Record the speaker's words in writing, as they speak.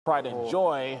pride and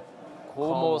joy.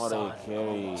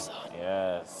 Komorikiri.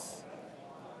 Yes.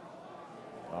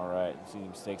 All right. See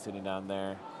Mistake sitting down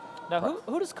there. Now,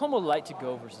 who does Como like to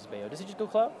go versus Bayo? Does he just go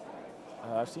Cloud?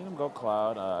 I've seen him go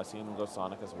Cloud. I've seen him go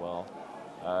Sonic as well.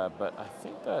 But I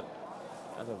think that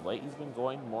as of late, he's been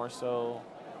going more so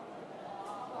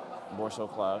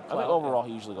Cloud. I think overall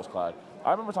he usually goes Cloud.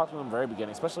 I remember talking to him in the very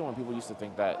beginning, especially when people used to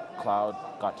think that Cloud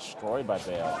got destroyed by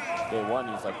Bayo. Day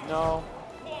one, he's like, no.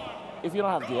 If you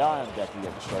don't have DI on deck, you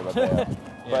get destroyed by Bayo.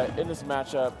 But in this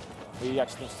matchup, he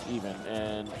actually thinks it's even.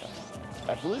 And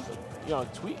I believe,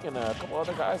 Tweak and a couple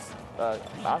other guys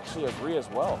actually agree as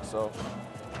well. So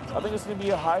I think it's going to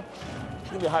be a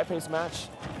high-paced match.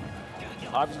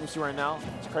 Obviously, we see right now,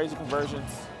 it's crazy conversions.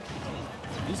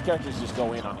 These characters just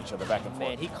go in on each other back and forth.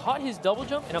 Man, he caught his double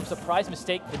jump, and I'm surprised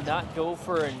Mistake did not go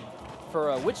for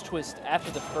a witch twist after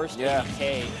the first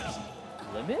ABK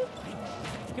limit.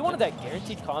 He wanted that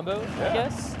guaranteed combo, I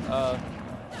guess.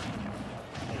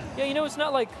 Yeah, it's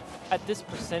not like at this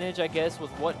percentage, I guess,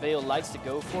 with what Bayo likes to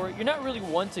go for. You're not really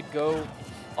one to go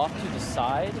off to the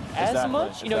side as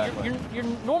much. You're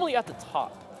normally at the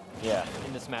top. Yeah.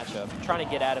 In this matchup, trying to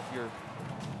get out of your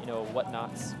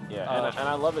whatnots. Yeah, and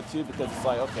I love it too because it's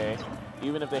like, okay,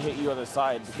 even if they hit you on the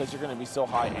side, because you're going to be so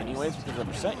high anyways, because of the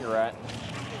percent you're at,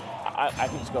 I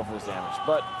can just go for this damage.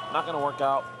 But not going to work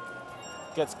out.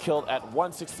 Gets killed at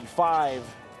 165.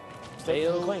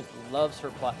 Bayo loves her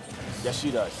platform. Yes, she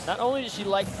does. Not only does she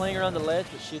like playing around the ledge,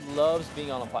 but she loves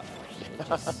being on a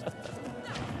platform.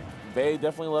 Bayo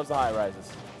definitely loves the high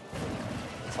rises.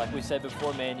 It's like we said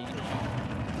before, man. You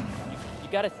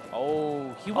gotta.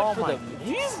 Oh, he went for the.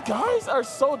 These guys are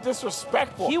so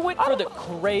disrespectful. He went for the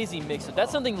crazy mix-up.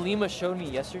 That's something Lima showed me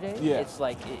yesterday. Yeah. It's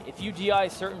like if you DI a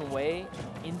certain way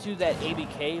into that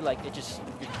ABK, like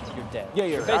you're dead. Yeah,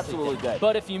 you're absolutely dead.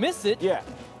 But if you miss it,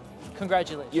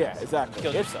 congratulations. Yeah, exactly.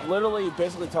 It's literally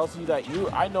basically tells you that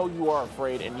I know you are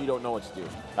afraid and you don't know what to do.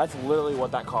 That's literally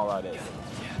what that call out is.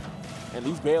 And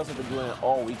these Bayos have been doing it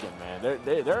all weekend, man.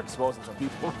 They're exposing some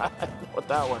people with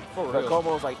that one. But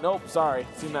Como's like, nope, sorry,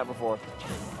 seen that before.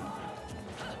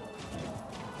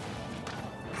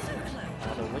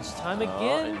 Which time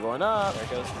again? And going up. There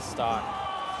goes the stock.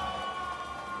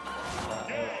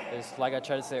 It's like I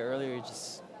tried to say earlier,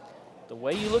 just the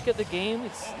way you look at the game,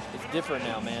 it's different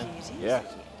now, man. Yeah.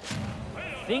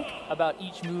 Think about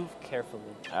each move carefully.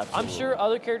 Absolutely. I'm sure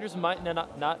other characters might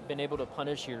not been able to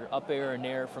punish your up air or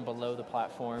nair from below the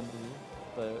platform.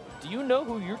 But do you know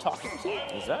who you're talking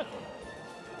to? Exactly.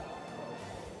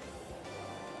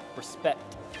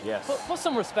 Respect. Yes. Put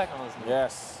some respect on his name.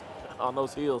 Yes. On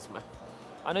those heels, man.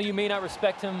 I know you may not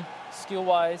respect him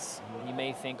skill-wise. You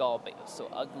may think, oh, Bayo's so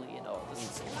ugly and all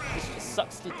this just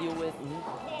sucks to deal with.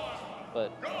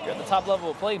 But you're at the top level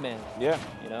of play, man. Yeah.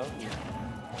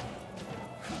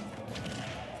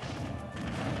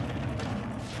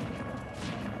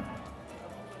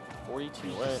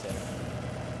 42%.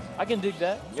 I can dig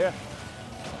that. Yeah.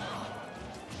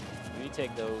 We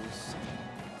take those.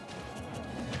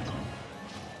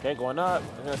 Okay, going up.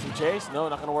 We're going to see Chase. No,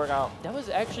 not going to work out. That was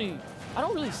actually, I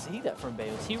don't really see that from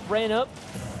Bayo. He ran up,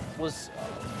 was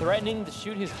threatening to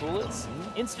shoot his bullets,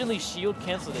 instantly shield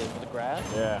canceled it with a grab.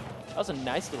 Yeah. That was a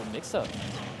nice little mix-up.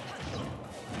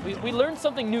 We learn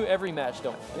something new every match,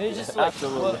 don't we? It's just like,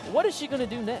 well, what is she going to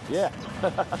do next? Yeah.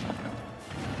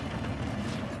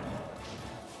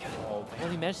 Oh,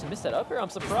 barely managed to miss that up air. I'm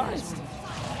surprised.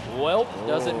 Well,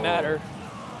 doesn't matter.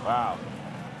 Wow.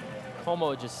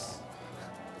 Como just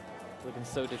looking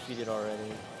so defeated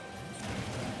already.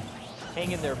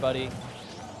 Hang in there, buddy.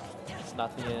 It's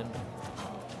not the end.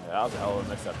 Yeah, that was a hell of a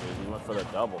mix-up, dude. He went for the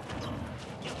double.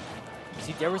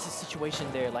 See, there was a situation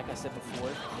there, like I said before.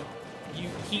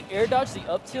 He air dodged the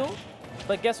up tilt,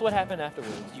 but guess what happened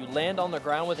afterwards? You land on the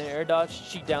ground with an air dodge,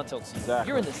 she down tilts you. Exactly.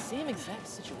 You're in the same exact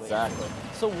situation. Exactly.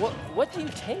 So what do you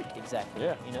take exactly?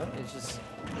 Yeah. It's just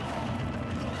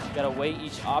you gotta weigh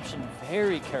each option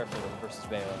very carefully versus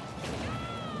Bayo.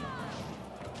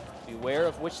 Beware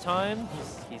of which time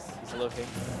he's looking.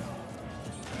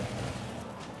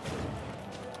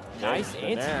 Nice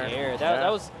anti-air.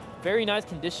 That was very nice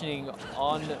conditioning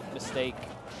on Mistake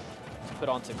to put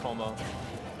onto Como.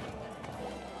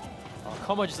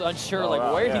 Como just unsure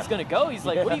where he's gonna go. He's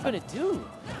like, what are you gonna do?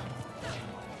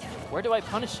 Where do I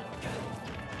punish him?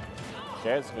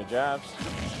 Okay, that's good jabs.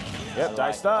 Yep,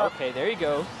 diced up. Okay, there you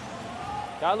go.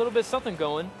 Got a little bit of something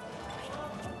going.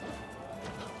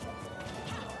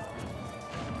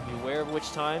 Beware of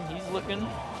which time he's looking.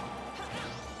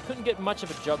 Couldn't get much of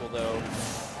a juggle though.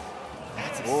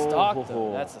 That's a stock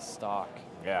though. That's a stock.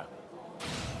 Yeah.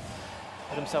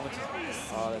 Put himself into.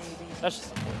 Oh, that's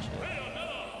just unfortunate.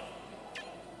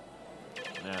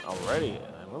 Man, already,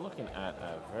 and we're looking at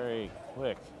a very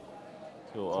quick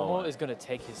 2-0. Como is going to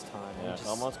take his time. Yeah,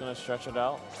 Como's going to stretch it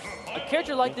out. A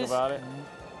character like Think this about it.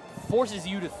 forces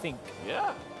you to think.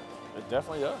 Yeah, it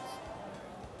definitely does.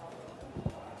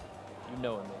 You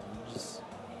know it, man. You just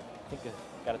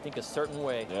got to think a certain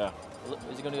way. Yeah.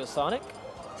 Is he going to go Sonic?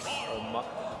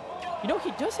 You know,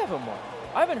 he does have a mark.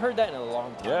 I haven't heard that in a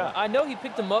long time. Yeah. I know he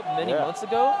picked him up many months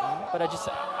ago, but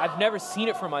I've never seen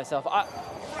it for myself.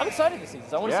 I'm excited to see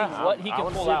this. I want to see what he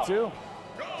can pull out. Too.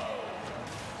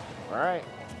 All right.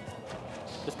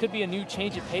 This could be a new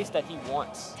change of pace that he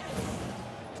wants.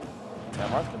 Yeah,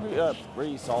 Marth's going to be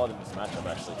pretty solid in this matchup,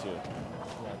 actually, too.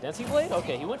 Yeah, Dancing Blade?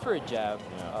 Okay, he went for a jab.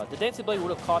 Yeah. The Dancing Blade would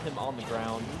have caught him on the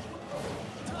ground.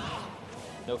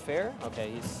 No fair? Okay,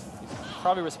 he's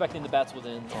probably respecting the bats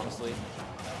within, honestly.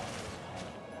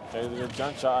 Okay, these are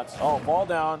jump shots. Oh, fall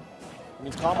down. It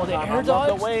means combo the time. air I love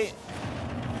the dodge? weight.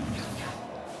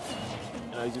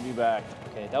 Now he's going to be back.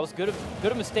 Okay, that was good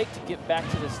a mistake to get back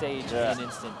to the stage in an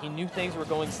instant. He knew things were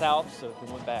going south, so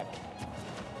he went back.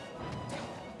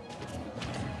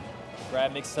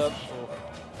 Grab mixed up.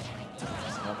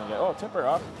 Oh, tipper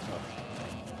up.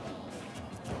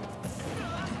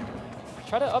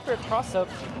 Try to up air cross up,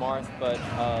 Marth, but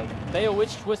Bayo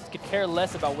Witch Twist could care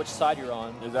less about which side you're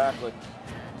on. Exactly.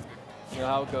 You know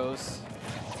how it goes.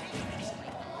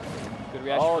 Good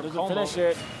reaction. Oh, for doesn't Como. finish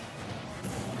it.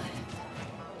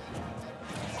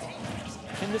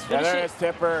 Can this Yeah, finish there it? is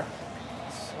tipper.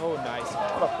 So nice.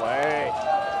 What a play.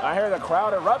 I hear the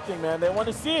crowd erupting, man. They want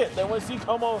to see it. They want to see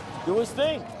Como do his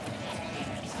thing.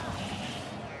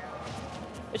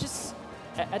 It's just,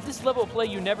 at this level of play,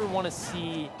 you never want to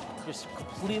see just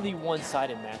completely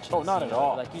one-sided matches. Oh, not at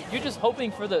all. Like, you're just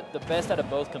hoping for the best out of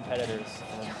both competitors.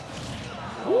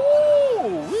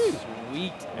 Ooh,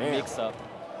 Sweet mix-up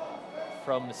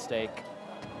from Mistake.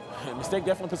 Mistake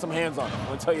definitely put some hands on him. I'm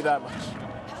going to tell you that much.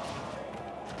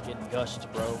 Getting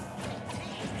gushed, bro.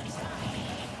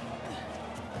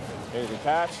 Here's the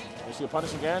catch. You see a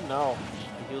punish again? No.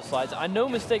 The heel slides. I know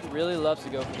Mistake really loves to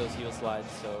go for those heel slides,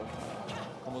 so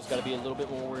almost got to be a little bit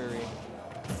more wary.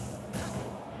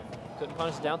 Couldn't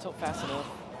punish down tilt fast enough.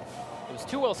 It was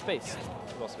too well spaced.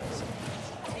 Too well spaced.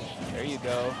 There you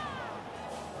go.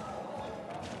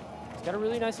 He's got a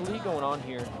really nice lead going on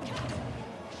here.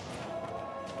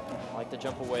 I like the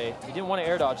jump away. He didn't want to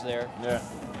air dodge there. Yeah.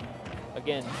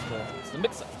 Again, it's the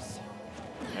mix-ups.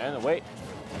 And the weight.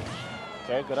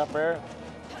 Okay, good up air.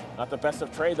 Not the best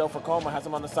of trade, though, for Como. Has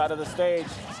him on the side of the stage.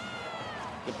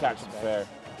 Good catch from fair.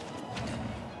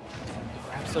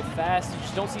 Grab so fast, you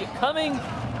just don't see it coming.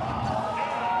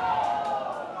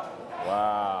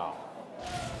 Wow.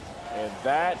 And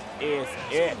that is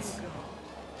it.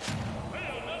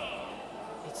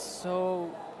 It's so...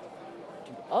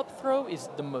 Dude, up throw is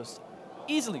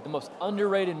easily the most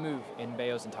underrated move in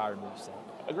Bayo's entire moveset.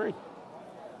 Agreed.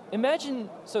 Imagine,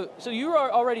 so you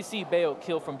already see Bayo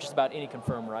kill from just about any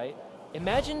confirm, right?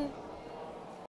 Imagine